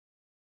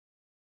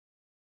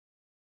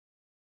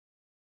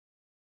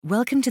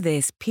Welcome to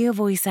this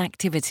PeerVoice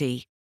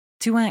activity.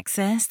 To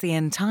access the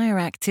entire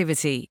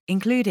activity,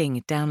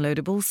 including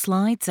downloadable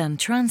slides and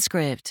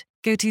transcript,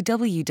 go to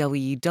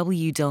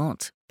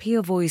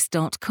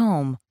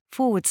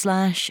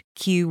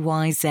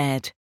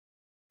www.peervoice.com/QYZ.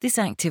 This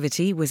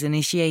activity was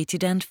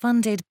initiated and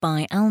funded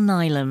by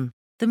Alnylam.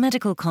 The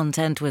medical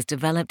content was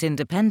developed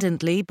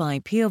independently by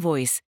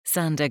PeerVoice,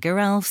 Sander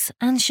Geralfs,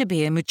 and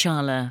Shabir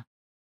Muchala.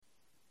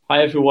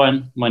 Hi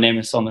everyone, my name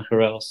is Sander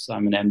Geralfs.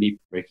 I'm an MD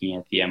working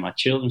at the Emma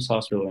Children's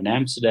Hospital in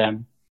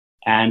Amsterdam.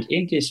 And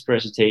in this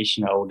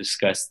presentation, I will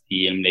discuss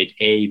the ILLUMINATE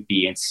A,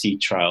 B, and C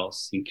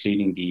trials,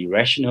 including the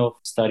rationale,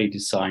 study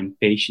design,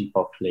 patient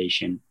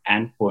population,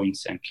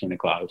 endpoints, and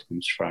clinical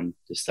outcomes from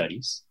the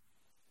studies.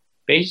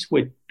 Patients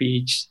with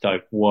PH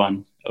type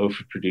 1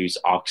 overproduce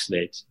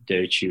oxalate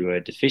due to a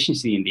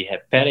deficiency in the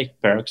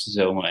hepatic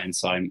peroxisomal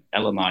enzyme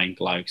alanine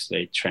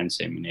glycosylate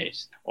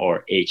transaminase,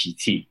 or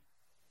AGT.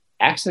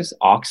 Excess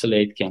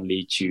oxalate can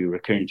lead to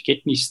recurrent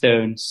kidney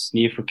stones,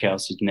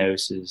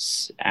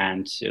 nephrocalcinosis,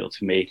 and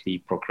ultimately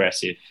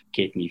progressive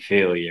kidney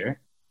failure.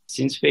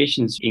 Since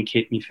patients in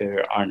kidney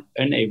failure are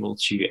unable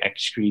to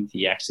excrete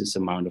the excess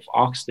amount of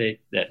oxalate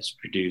that is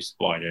produced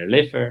by their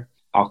liver,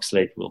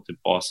 oxalate will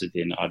deposit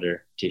in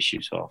other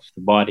tissues of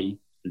the body,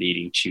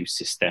 leading to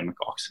systemic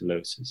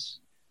oxalosis.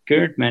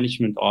 Current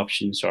management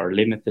options are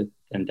limited,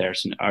 and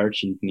there's an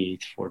urgent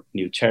need for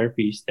new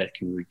therapies that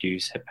can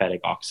reduce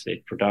hepatic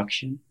oxalate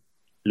production.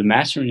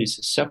 Lumasiran is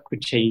a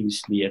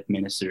subcutaneously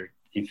administered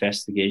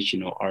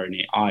investigational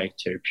RNAi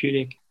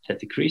therapeutic that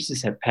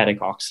decreases hepatic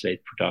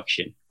oxalate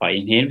production by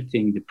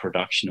inhibiting the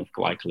production of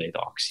glycolate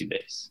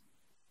oxidase.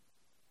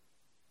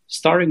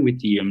 Starting with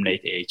the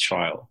ILLUMINATE A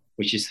trial,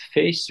 which is a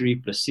phase 3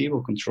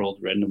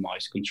 placebo-controlled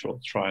randomized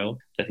controlled trial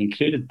that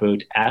included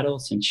both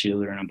adults and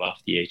children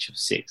above the age of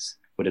 6,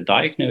 with a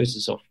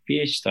diagnosis of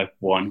PH type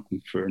 1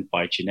 confirmed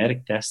by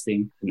genetic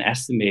testing, an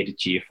estimated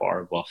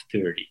GFR above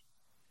 30.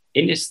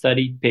 In this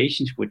study,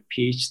 patients with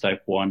PH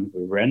type 1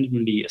 were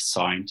randomly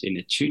assigned in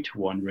a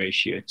 2-to-1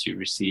 ratio to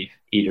receive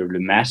either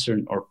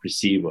lumasiran or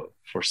placebo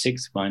for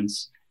 6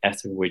 months,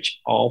 after which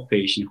all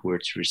patients were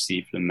to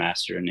receive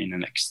lumasiran in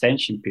an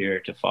extension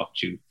period of up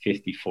to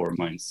 54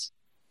 months.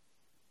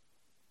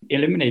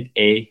 ILLUMINATE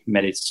A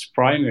met its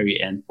primary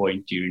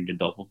endpoint during the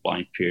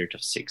double-blind period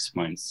of 6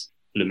 months.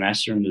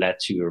 Lumasiran led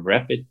to a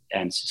rapid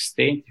and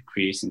sustained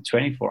decrease in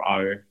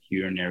 24-hour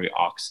urinary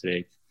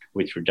oxalate,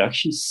 with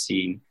reductions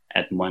seen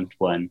at month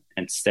 1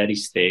 and steady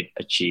state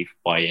achieved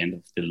by end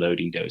of the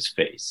loading dose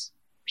phase,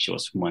 which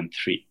was month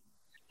 3.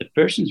 The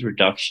person's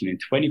reduction in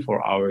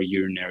 24-hour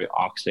urinary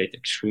oxalate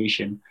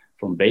excretion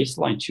from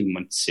baseline to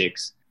month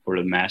 6 for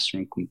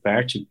lumasiran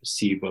compared to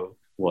placebo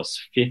was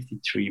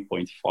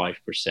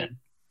 53.5%,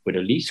 with a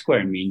least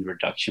square mean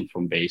reduction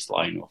from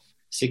baseline of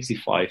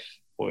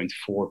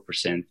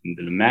 65.4% in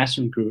the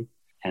lumasiran group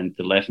and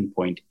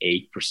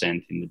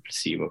 11.8% in the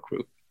placebo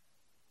group.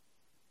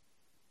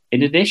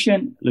 In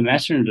addition,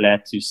 lumasiran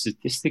led to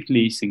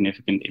statistically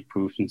significant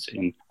improvements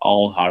in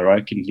all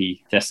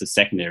hierarchically tested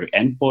secondary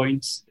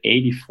endpoints.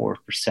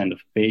 84%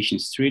 of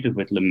patients treated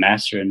with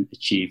lumasiran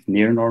achieved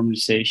near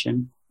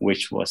normalization,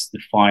 which was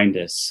defined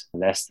as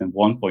less than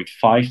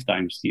 1.5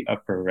 times the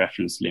upper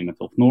reference limit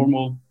of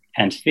normal,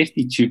 and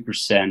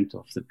 52%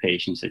 of the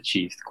patients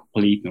achieved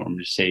complete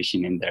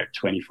normalization in their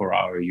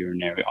 24-hour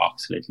urinary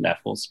oxalate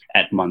levels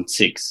at month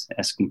 6,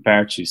 as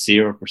compared to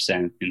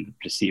 0% in the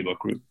placebo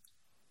group.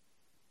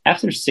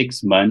 After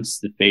 6 months,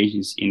 the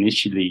patients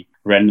initially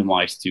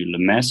randomized to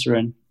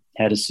lumasiran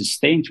had a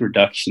sustained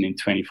reduction in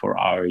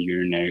 24-hour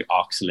urinary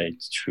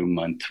oxalate through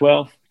month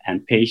 12,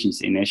 and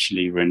patients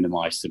initially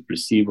randomized to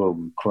placebo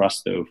who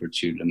crossed over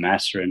to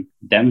lumasiran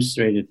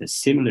demonstrated a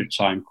similar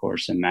time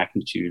course and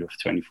magnitude of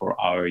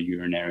 24-hour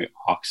urinary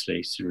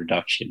oxalate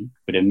reduction,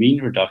 with a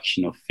mean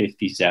reduction of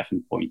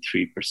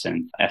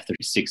 57.3% after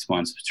 6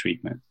 months of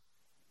treatment.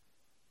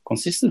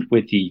 Consistent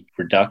with the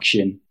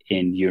reduction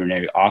in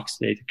urinary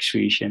oxalate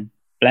excretion,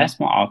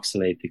 plasma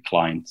oxalate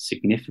declined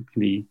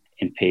significantly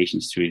in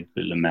patients treated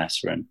with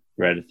lumasiran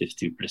relative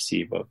to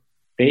placebo.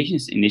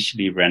 Patients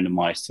initially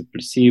randomized to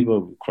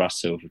placebo who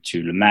crossed over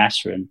to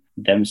lumasiran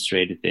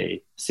demonstrated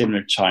a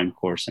similar time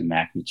course and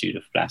magnitude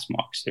of plasma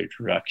oxalate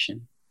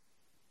reduction.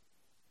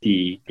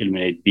 The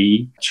ILLUMINATE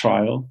B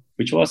trial,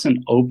 which was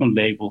an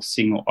open-label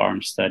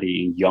single-arm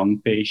study in young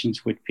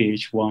patients with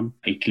PH1,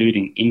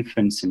 including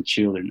infants and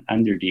children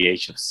under the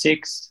age of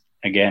 6,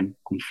 again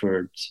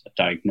confirmed a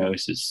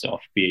diagnosis of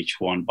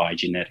PH1 by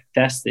genetic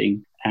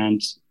testing, and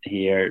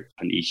here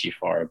an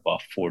eGFR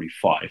above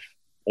 45,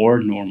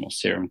 or normal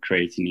serum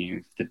creatinine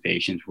if the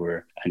patients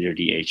were under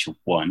the age of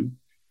 1.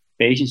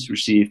 Patients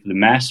received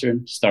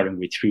lumasiran, starting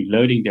with 3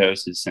 loading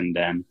doses and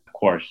then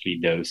quarterly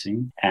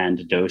dosing, and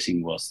the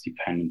dosing was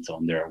dependent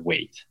on their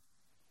weight.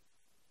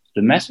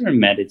 Lumasiran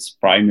met its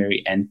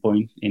primary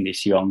endpoint in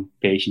this young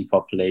patient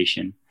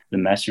population.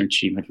 Lumasiran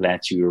treatment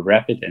led to a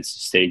rapid and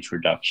sustained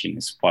reduction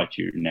in spot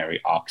urinary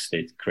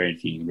oxalate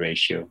creatinine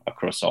ratio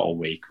across all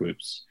weight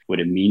groups, with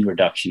a mean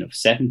reduction of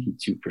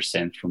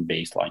 72% from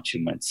baseline to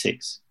month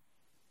 6.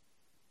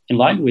 In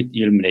line with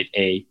ILLUMINATE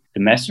A,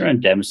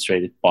 lumasiran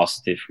demonstrated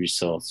positive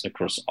results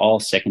across all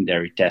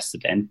secondary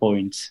tested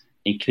endpoints,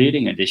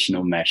 including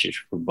additional measures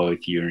for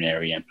both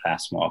urinary and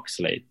plasma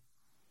oxalate.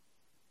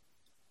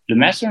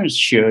 Lumasiran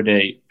showed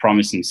a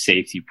promising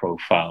safety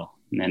profile,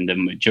 and the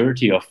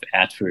majority of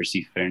adverse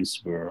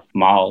events were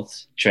mild,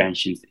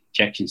 transient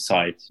injection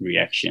site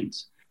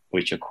reactions,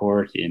 which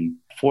occurred in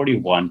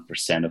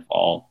 41% of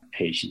all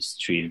patients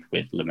treated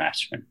with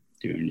lumasiran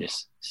during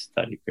this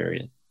study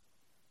period.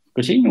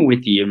 Continuing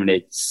with the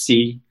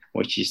ILLUMINATE-C,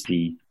 which is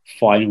the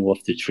final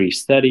of the 3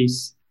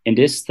 studies. In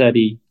this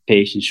study,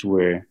 patients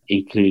were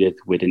included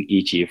with an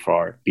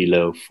eGFR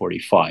below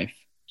 45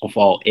 of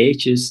all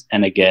ages,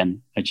 and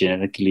again, a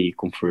genetically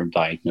confirmed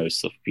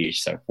diagnosis of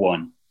PH type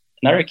 1.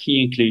 Another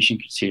key inclusion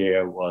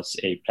criteria was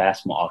a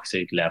plasma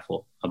oxalate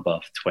level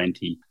above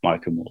 20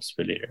 micromoles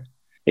per liter.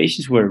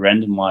 Patients were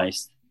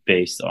randomized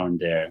based on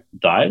their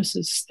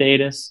dialysis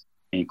status.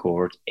 In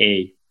cohort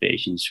A,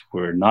 patients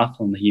were not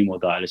on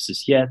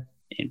hemodialysis yet.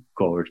 In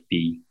cohort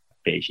B,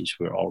 patients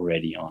were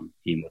already on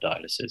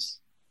hemodialysis.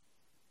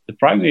 The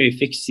primary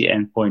efficacy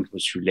endpoint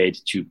was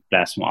related to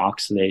plasma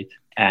oxalate,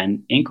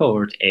 and in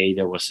cohort A,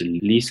 there was a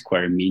least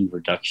square mean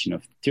reduction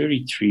of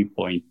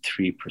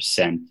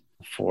 33.3%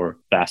 for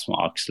plasma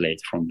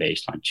oxalate from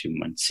baseline to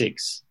month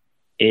 6.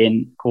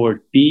 In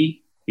cohort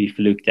B, we've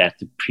looked at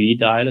the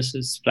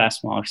pre-dialysis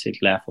plasma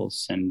oxalate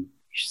levels, and we've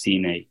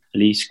seen a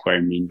least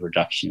square mean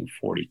reduction of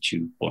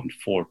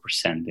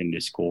 42.4% in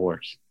this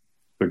cohort.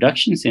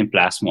 Reductions in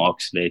plasma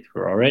oxalate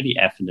were already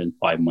evident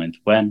by month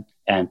 1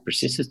 and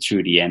persisted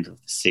through the end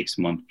of the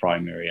 6-month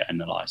primary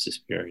analysis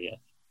period.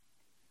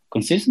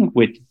 Consistent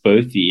with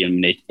both the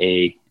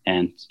ILLUMINATE-A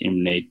and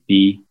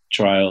ILLUMINATE-B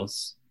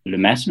trials,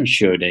 lumasiran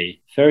showed a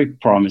very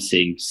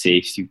promising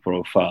safety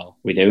profile,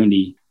 with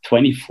only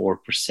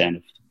 24%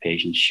 of the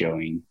patients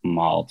showing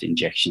mild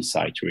injection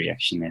site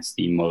reaction as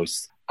the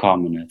most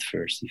common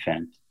adverse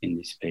event in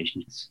these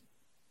patients.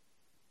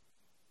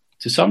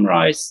 To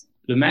summarize,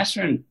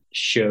 lumasiran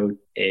showed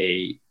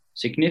a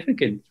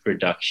significant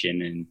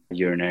reduction in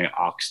urinary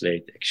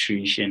oxalate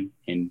excretion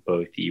in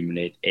both the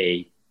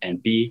ILLUMINATE-A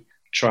and B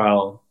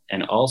trial,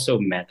 and also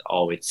met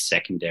all its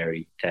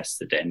secondary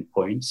tested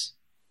endpoints.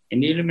 In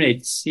the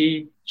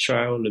ILLUMINATE-C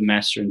trial,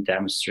 lumasiran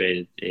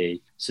demonstrated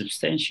a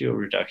substantial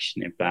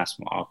reduction in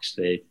plasma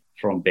oxalate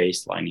from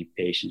baseline in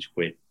patients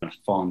with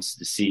advanced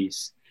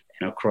disease.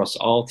 And across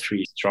all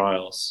 3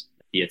 trials,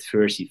 the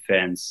adverse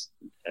events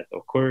that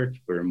occurred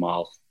were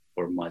mild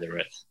or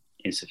moderate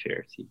in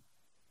severity.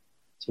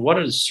 So what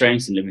are the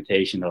strengths and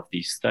limitations of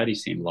these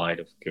studies in light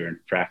of current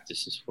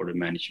practices for the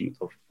management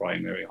of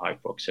primary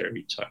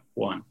hyperoxaluria type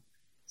 1?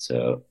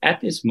 So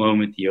at this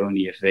moment, the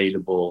only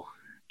available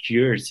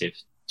curative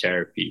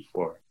therapy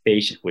for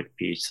patients with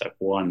PH type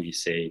 1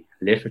 is a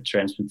liver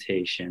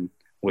transplantation,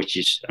 which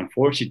is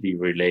unfortunately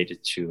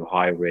related to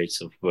high rates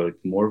of both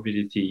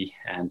morbidity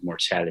and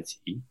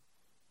mortality.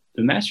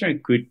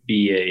 Lumasiran could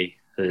be a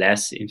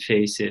less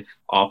invasive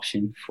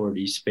option for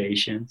these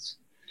patients.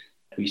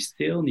 We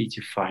still need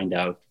to find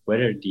out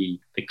whether the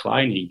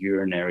decline in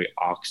urinary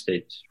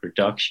oxalate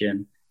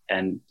reduction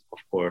and, of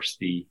course,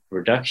 the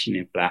reduction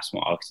in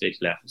plasma oxalate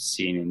levels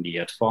seen in the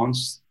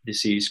advanced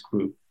disease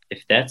group,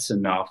 if that's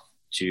enough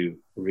to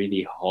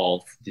really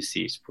halt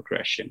disease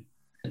progression.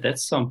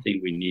 That's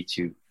something we need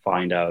to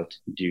find out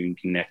during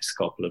the next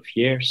couple of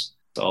years.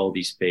 All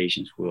these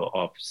patients will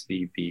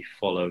obviously be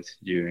followed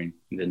during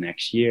the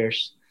next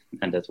years,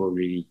 and that will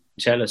really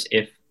tell us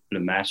if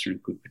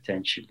lumasiran could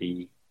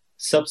potentially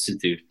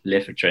substitute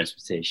liver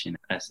transplantation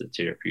as a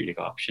therapeutic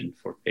option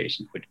for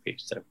patients with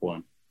PH type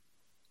 1.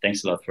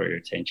 Thanks a lot for your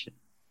attention.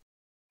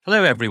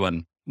 Hello,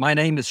 everyone. My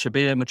name is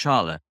Shabir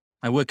Machala.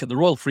 I work at the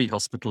Royal Free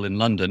Hospital in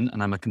London,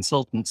 and I'm a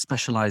consultant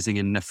specializing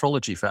in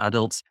nephrology for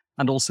adults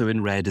and also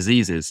in rare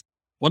diseases.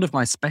 One of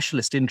my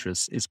specialist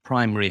interests is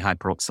primary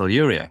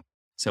hyperoxaluria.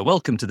 So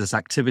welcome to this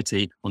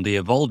activity on the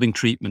evolving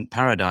treatment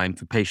paradigm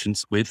for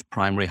patients with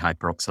primary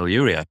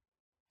hyperoxaluria.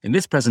 In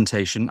this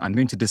presentation, I'm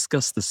going to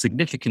discuss the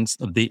significance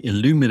of the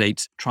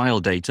ILLUMINATE trial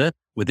data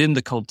within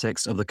the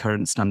context of the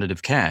current standard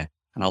of care,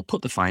 and I'll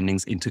put the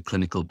findings into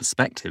clinical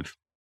perspective.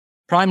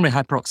 Primary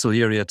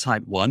hyperoxaluria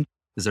type 1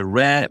 is a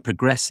rare,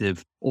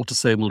 progressive,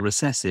 autosomal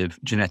recessive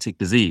genetic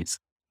disease.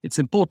 It's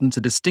important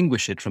to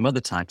distinguish it from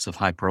other types of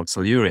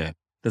hyperoxaluria.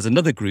 There's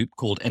another group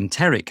called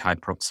enteric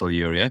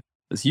hyperoxaluria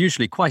that's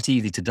usually quite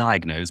easy to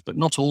diagnose, but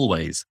not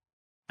always.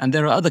 And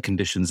there are other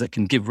conditions that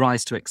can give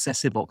rise to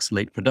excessive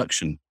oxalate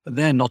production, but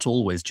they're not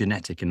always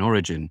genetic in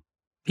origin.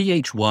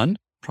 PH1,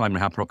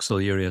 primary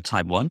hyperoxaluria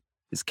type 1,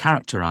 is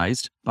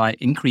characterized by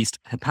increased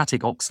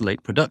hepatic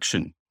oxalate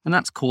production, and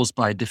that's caused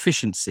by a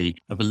deficiency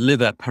of a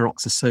liver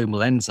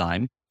peroxisomal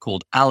enzyme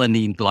called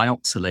alanine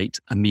glyoxylate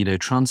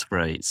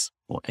aminotransferase,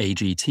 or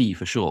AGT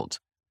for short.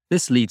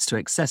 This leads to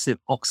excessive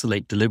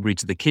oxalate delivery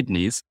to the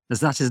kidneys,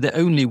 as that is the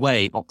only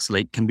way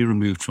oxalate can be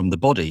removed from the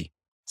body.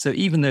 So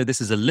even though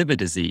this is a liver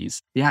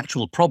disease, the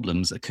actual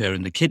problems occur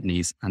in the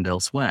kidneys and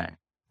elsewhere.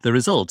 The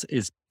result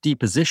is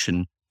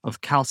deposition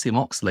of calcium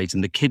oxalate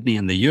in the kidney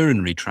and the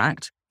urinary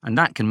tract, and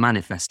that can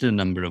manifest in a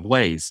number of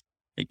ways.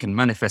 It can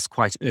manifest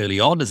quite early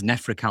on as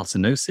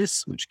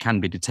nephrocalcinosis, which can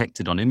be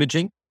detected on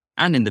imaging,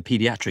 and in the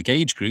pediatric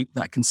age group,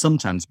 that can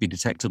sometimes be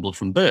detectable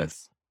from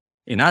birth.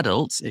 In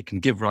adults, it can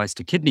give rise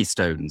to kidney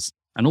stones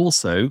and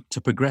also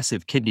to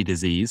progressive kidney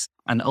disease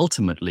and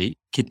ultimately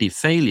kidney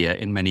failure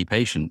in many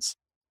patients.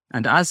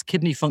 And as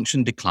kidney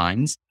function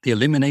declines, the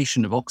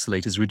elimination of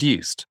oxalate is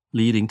reduced,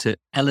 leading to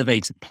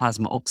elevated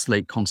plasma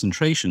oxalate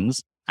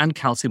concentrations and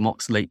calcium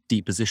oxalate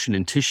deposition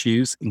in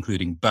tissues,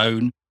 including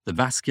bone, the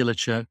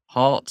vasculature,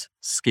 heart,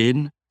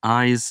 skin,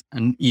 eyes,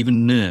 and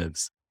even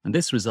nerves. And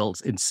this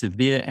results in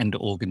severe end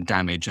organ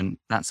damage, and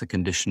that's a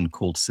condition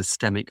called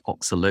systemic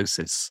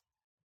oxalosis.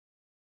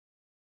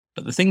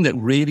 But the thing that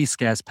really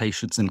scares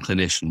patients and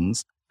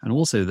clinicians, and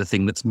also the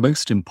thing that's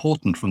most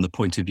important from the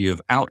point of view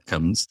of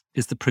outcomes,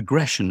 is the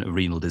progression of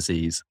renal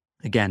disease.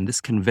 Again,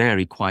 this can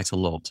vary quite a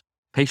lot.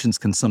 Patients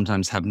can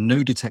sometimes have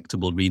no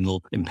detectable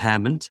renal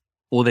impairment,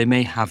 or they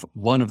may have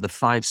one of the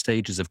 5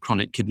 stages of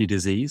chronic kidney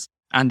disease,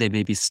 and they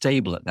may be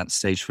stable at that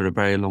stage for a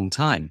very long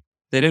time.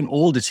 They don't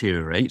all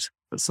deteriorate,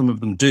 but some of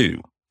them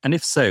do. And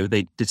if so,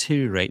 they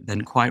deteriorate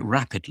then quite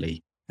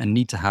rapidly and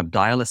need to have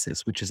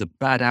dialysis, which is a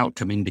bad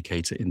outcome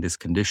indicator in this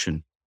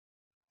condition.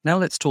 Now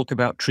let's talk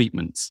about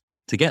treatments.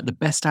 To get the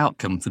best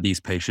outcome for these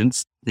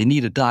patients, they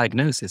need a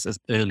diagnosis as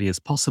early as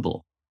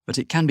possible. But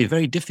it can be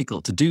very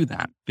difficult to do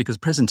that because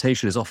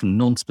presentation is often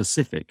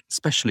non-specific,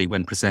 especially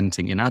when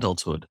presenting in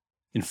adulthood.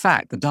 In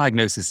fact, the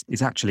diagnosis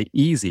is actually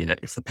easier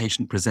if the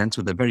patient presents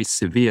with a very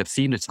severe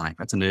phenotype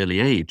at an early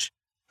age.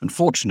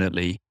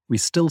 Unfortunately, we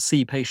still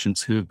see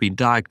patients who have been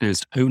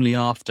diagnosed only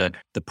after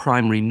the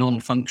primary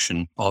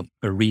non-function of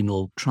a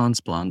renal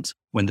transplant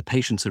when the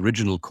patient's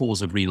original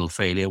cause of renal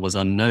failure was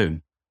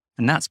unknown.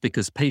 And that's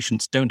because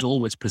patients don't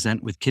always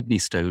present with kidney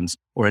stones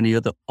or any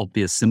other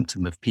obvious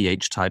symptom of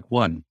PH type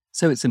 1.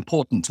 So it's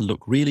important to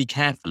look really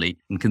carefully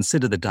and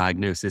consider the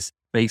diagnosis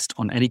based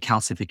on any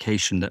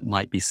calcification that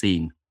might be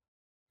seen.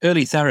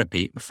 Early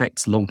therapy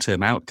affects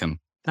long-term outcome.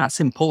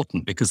 That's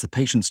important because the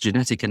patient's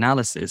genetic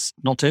analysis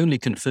not only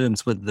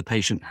confirms whether the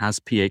patient has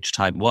PH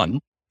type 1,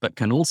 but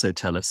can also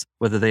tell us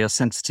whether they are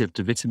sensitive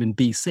to vitamin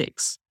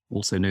B6,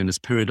 also known as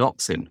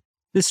pyridoxine.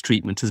 This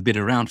treatment has been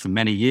around for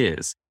many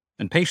years,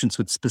 and patients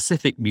with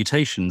specific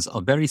mutations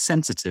are very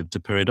sensitive to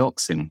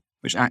pyridoxine,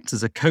 which acts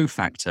as a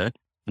cofactor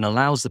and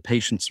allows the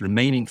patient's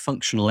remaining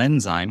functional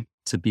enzyme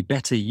to be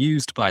better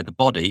used by the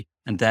body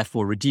and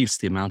therefore reduce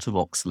the amount of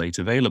oxalate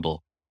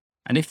available.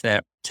 And if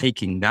they're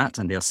taking that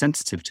and they are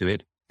sensitive to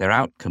it, their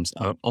outcomes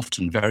are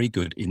often very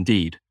good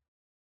indeed.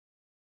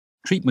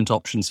 Treatment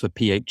options for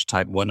PH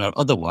type 1 are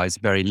otherwise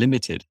very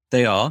limited.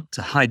 They are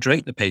to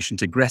hydrate the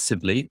patient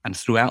aggressively and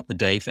throughout the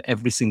day for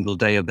every single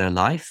day of their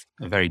life,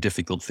 a very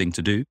difficult thing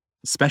to do,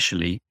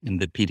 especially in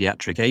the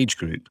pediatric age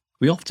group.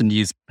 We often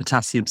use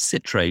potassium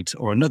citrate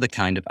or another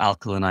kind of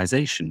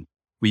alkalinization.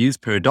 We use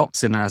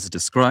pyridoxine as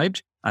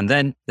described, and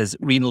then there's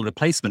renal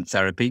replacement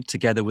therapy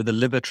together with a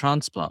liver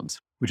transplant,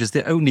 which is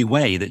the only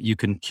way that you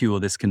can cure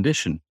this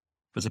condition.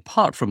 But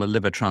apart from a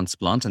liver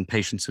transplant and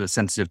patients who are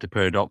sensitive to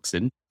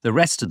pyridoxine, the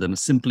rest of them are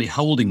simply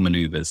holding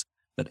maneuvers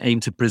that aim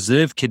to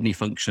preserve kidney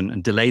function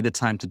and delay the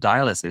time to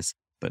dialysis,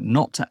 but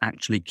not to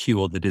actually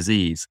cure the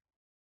disease.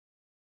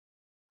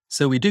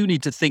 So we do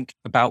need to think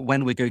about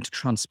when we're going to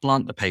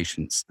transplant the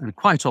patients, and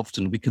quite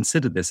often we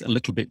consider this a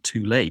little bit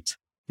too late.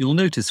 You'll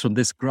notice from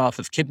this graph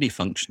of kidney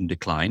function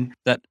decline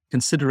that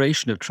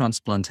consideration of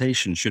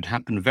transplantation should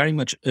happen very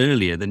much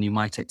earlier than you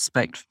might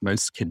expect for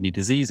most kidney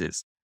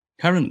diseases.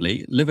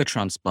 Currently, liver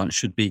transplant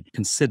should be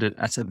considered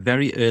at a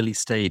very early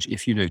stage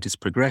if you notice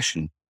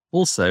progression.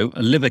 Also,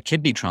 a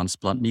liver-kidney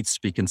transplant needs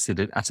to be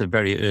considered at a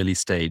very early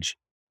stage.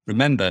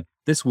 Remember,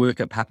 this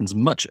workup happens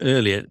much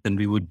earlier than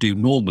we would do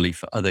normally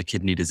for other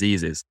kidney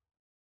diseases.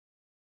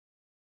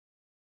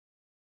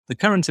 The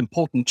current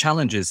important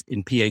challenges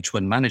in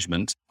PH1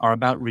 management are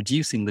about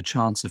reducing the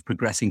chance of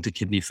progressing to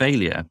kidney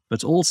failure,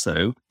 but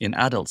also, in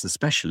adults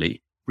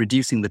especially,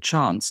 reducing the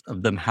chance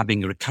of them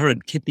having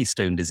recurrent kidney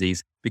stone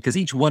disease, because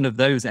each one of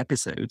those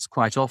episodes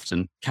quite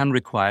often can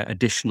require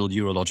additional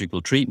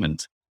urological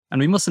treatment.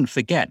 And we mustn't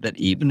forget that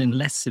even in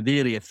less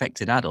severely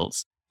affected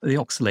adults, the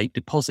oxalate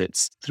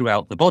deposits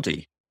throughout the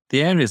body.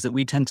 The areas that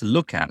we tend to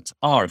look at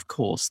are, of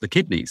course, the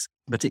kidneys,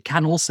 but it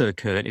can also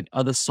occur in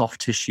other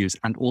soft tissues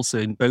and also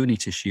in bony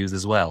tissues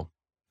as well.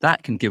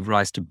 That can give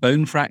rise to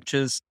bone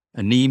fractures,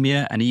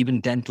 anemia, and even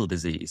dental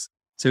disease.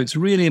 So it's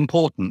really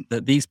important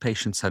that these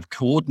patients have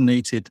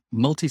coordinated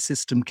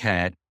multi-system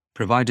care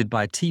provided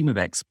by a team of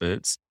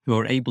experts who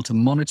are able to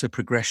monitor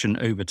progression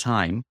over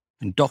time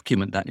and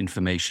document that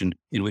information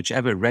in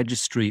whichever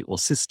registry or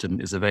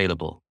system is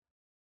available.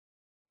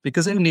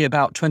 Because only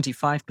about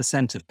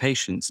 25% of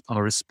patients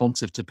are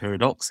responsive to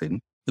pyridoxine,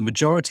 the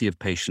majority of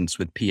patients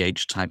with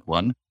PH type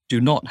 1 do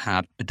not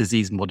have a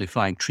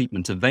disease-modifying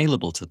treatment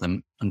available to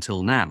them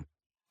until now.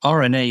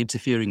 RNA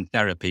interfering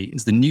therapy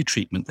is the new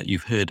treatment that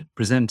you've heard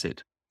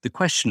presented. The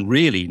question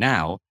really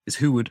now is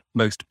who would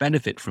most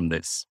benefit from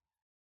this?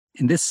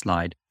 In this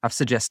slide, I've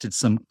suggested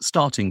some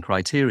starting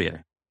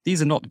criteria.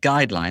 These are not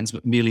guidelines,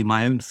 but merely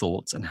my own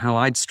thoughts and how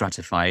I'd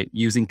stratify it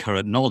using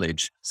current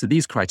knowledge, so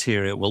these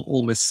criteria will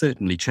almost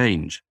certainly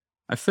change.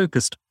 I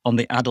focused on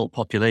the adult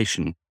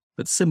population,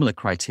 but similar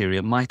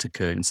criteria might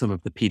occur in some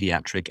of the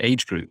pediatric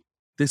age group.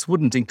 This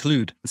wouldn't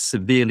include the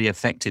severely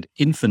affected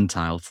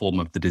infantile form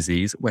of the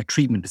disease, where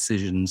treatment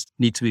decisions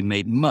need to be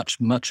made much,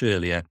 much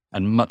earlier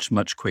and much,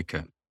 much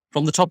quicker.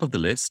 From the top of the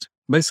list,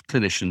 most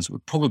clinicians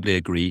would probably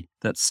agree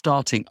that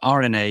starting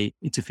RNA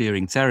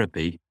interfering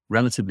therapy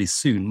relatively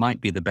soon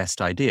might be the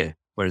best idea,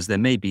 whereas there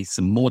may be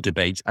some more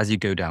debate as you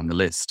go down the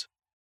list.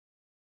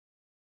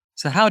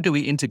 So how do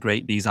we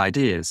integrate these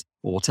ideas,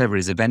 or whatever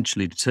is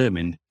eventually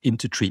determined,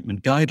 into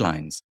treatment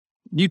guidelines?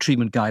 New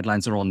treatment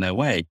guidelines are on their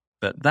way,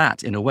 but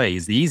that, in a way,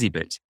 is the easy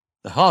bit.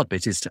 The hard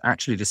bit is to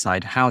actually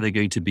decide how they're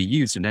going to be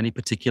used in any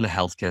particular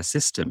healthcare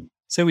system.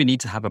 So we need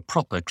to have a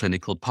proper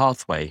clinical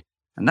pathway,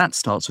 and that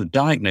starts with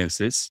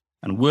diagnosis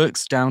and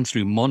works down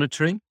through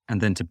monitoring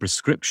and then to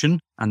prescription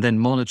and then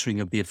monitoring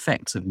of the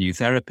effects of new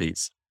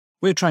therapies.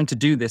 We're trying to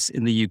do this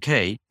in the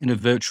UK in a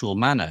virtual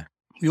manner.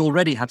 We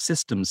already have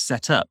systems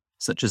set up,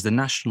 such as the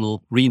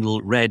National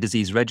Renal Rare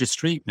Disease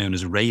Registry, known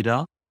as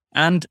RaDaR,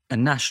 and a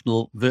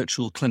national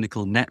virtual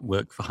clinical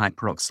network for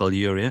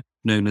hyperoxaluria,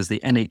 known as the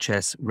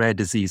NHS Rare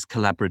Disease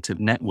Collaborative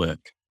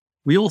Network.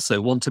 We also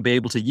want to be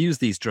able to use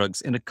these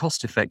drugs in a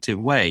cost-effective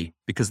way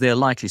because they are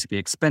likely to be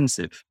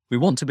expensive. We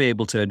want to be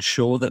able to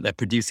ensure that they're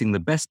producing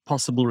the best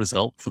possible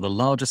result for the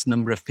largest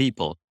number of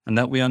people and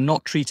that we are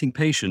not treating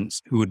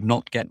patients who would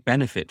not get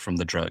benefit from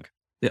the drug.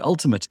 The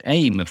ultimate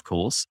aim, of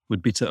course,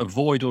 would be to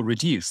avoid or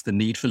reduce the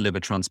need for liver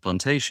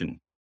transplantation.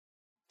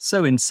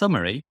 So in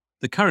summary,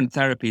 the current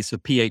therapies for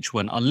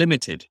PH1 are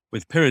limited,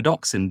 with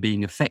pyridoxine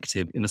being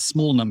effective in a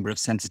small number of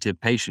sensitive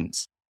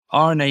patients.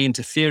 RNA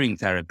interfering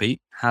therapy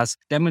has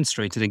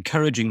demonstrated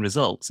encouraging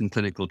results in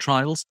clinical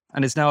trials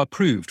and is now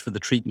approved for the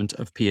treatment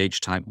of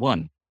PH type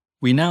 1.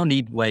 We now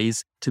need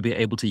ways to be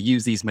able to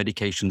use these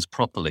medications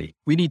properly.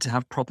 We need to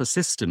have proper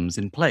systems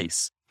in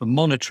place for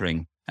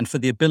monitoring and for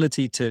the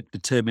ability to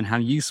determine how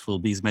useful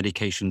these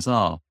medications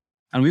are.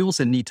 And we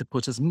also need to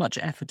put as much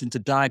effort into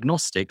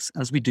diagnostics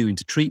as we do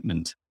into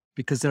treatment,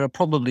 because there are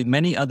probably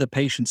many other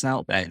patients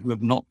out there who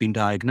have not been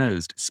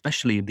diagnosed,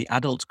 especially in the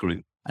adult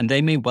group, and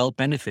they may well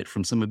benefit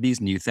from some of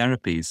these new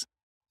therapies.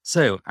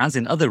 So, as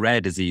in other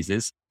rare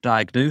diseases,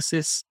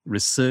 diagnosis,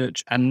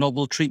 research, and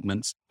novel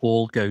treatments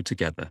all go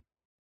together.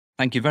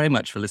 Thank you very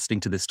much for listening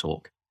to this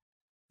talk.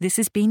 This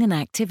has been an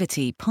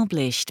activity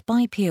published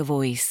by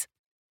PeerVoice.